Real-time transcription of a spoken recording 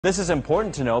This is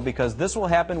important to know because this will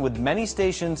happen with many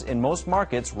stations in most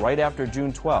markets right after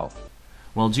June 12th.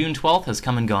 Well, June 12th has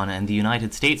come and gone, and the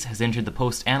United States has entered the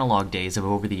post-analog days of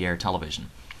over-the-air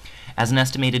television. As an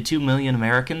estimated 2 million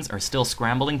Americans are still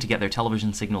scrambling to get their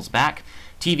television signals back,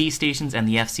 TV stations and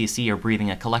the FCC are breathing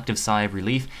a collective sigh of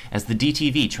relief as the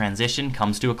DTV transition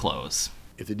comes to a close.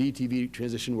 If the DTV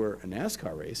transition were a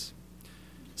NASCAR race,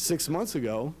 6 months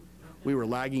ago we were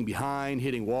lagging behind,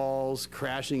 hitting walls,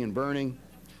 crashing and burning.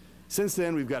 Since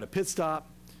then, we've got a pit stop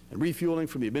and refueling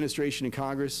from the administration and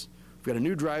Congress. We've got a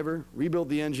new driver, rebuilt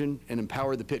the engine, and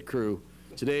empowered the pit crew.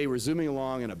 Today, we're zooming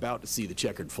along and about to see the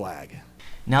checkered flag.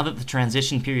 Now that the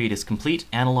transition period is complete,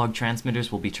 analog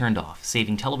transmitters will be turned off,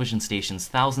 saving television stations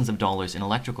thousands of dollars in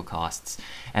electrical costs,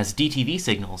 as DTV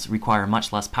signals require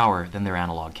much less power than their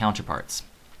analog counterparts.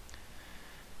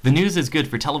 The news is good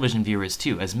for television viewers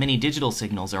too, as many digital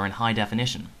signals are in high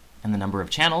definition, and the number of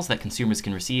channels that consumers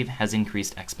can receive has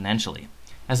increased exponentially.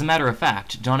 As a matter of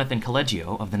fact, Jonathan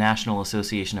Collegio of the National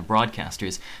Association of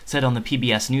Broadcasters said on the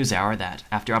PBS NewsHour that,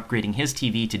 after upgrading his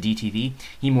TV to DTV,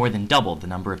 he more than doubled the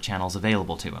number of channels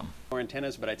available to him. More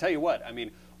antennas, but I tell you what, I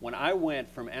mean, when I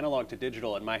went from analog to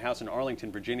digital at my house in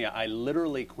Arlington, Virginia, I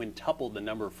literally quintupled the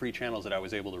number of free channels that I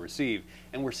was able to receive,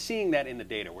 and we're seeing that in the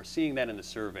data. We're seeing that in the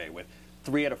survey, with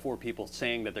 3 out of 4 people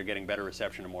saying that they're getting better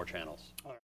reception and more channels.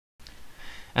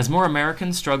 As more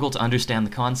Americans struggle to understand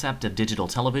the concept of digital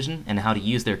television and how to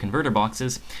use their converter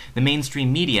boxes, the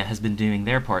mainstream media has been doing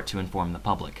their part to inform the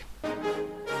public.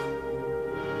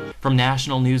 From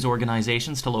national news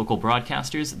organizations to local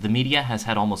broadcasters, the media has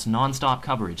had almost non-stop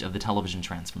coverage of the television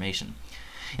transformation.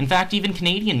 In fact, even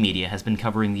Canadian media has been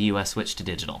covering the US switch to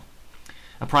digital.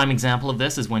 A prime example of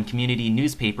this is when community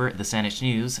newspaper The Saanich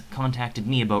News contacted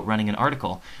me about running an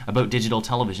article about digital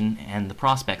television and the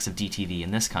prospects of DTV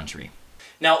in this country.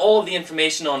 Now, all of the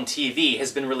information on TV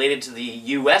has been related to the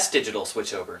US digital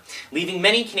switchover, leaving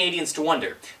many Canadians to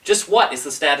wonder, just what is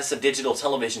the status of digital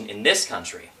television in this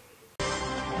country?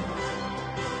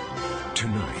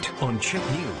 Tonight on Check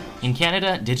News. In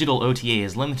Canada, digital OTA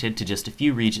is limited to just a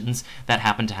few regions that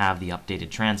happen to have the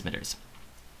updated transmitters.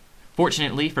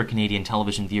 Fortunately for Canadian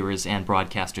television viewers and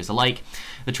broadcasters alike,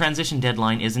 the transition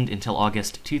deadline isn't until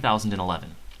August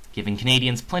 2011. Giving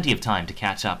Canadians plenty of time to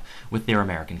catch up with their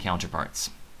American counterparts.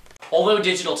 Although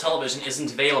digital television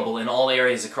isn't available in all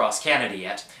areas across Canada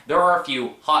yet, there are a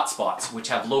few hotspots which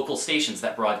have local stations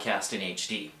that broadcast in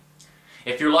HD.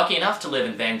 If you're lucky enough to live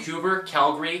in Vancouver,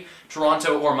 Calgary,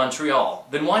 Toronto, or Montreal,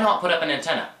 then why not put up an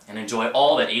antenna and enjoy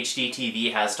all that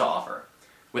HDTV has to offer?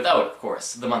 Without, of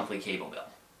course, the monthly cable bill.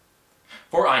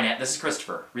 For INET, this is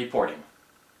Christopher, reporting.